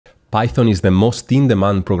Python is the most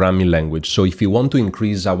in-demand programming language, so if you want to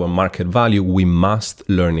increase our market value, we must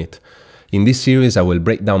learn it. In this series, I will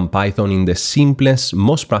break down Python in the simplest,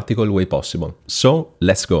 most practical way possible. So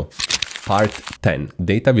let's go. Part 10,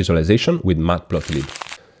 Data Visualization with Matplotlib.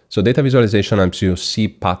 So data visualization helps you see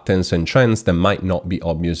patterns and trends that might not be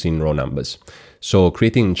obvious in raw numbers. So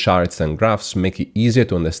creating charts and graphs make it easier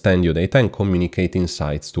to understand your data and communicate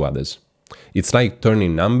insights to others. It's like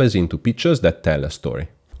turning numbers into pictures that tell a story.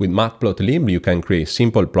 With Matplotlib, you can create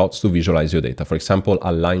simple plots to visualize your data. For example,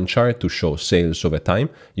 a line chart to show sales over time.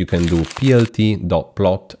 You can do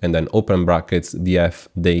pt.plot and then open brackets df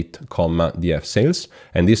date, df sales.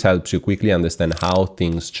 And this helps you quickly understand how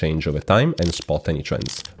things change over time and spot any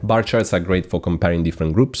trends. Bar charts are great for comparing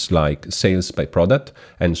different groups like sales by product.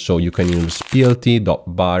 And so you can use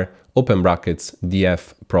plt.bar, open brackets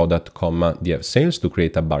df product, df sales to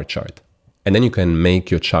create a bar chart. And then you can make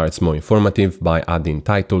your charts more informative by adding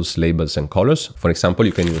titles, labels, and colors. For example,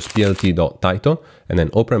 you can use plt.title and then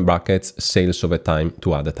open brackets sales over time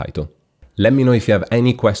to add a title. Let me know if you have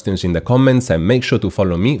any questions in the comments and make sure to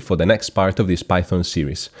follow me for the next part of this Python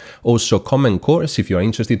series. Also, comment course if you are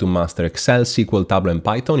interested to master Excel, SQL, Tableau, and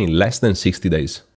Python in less than 60 days.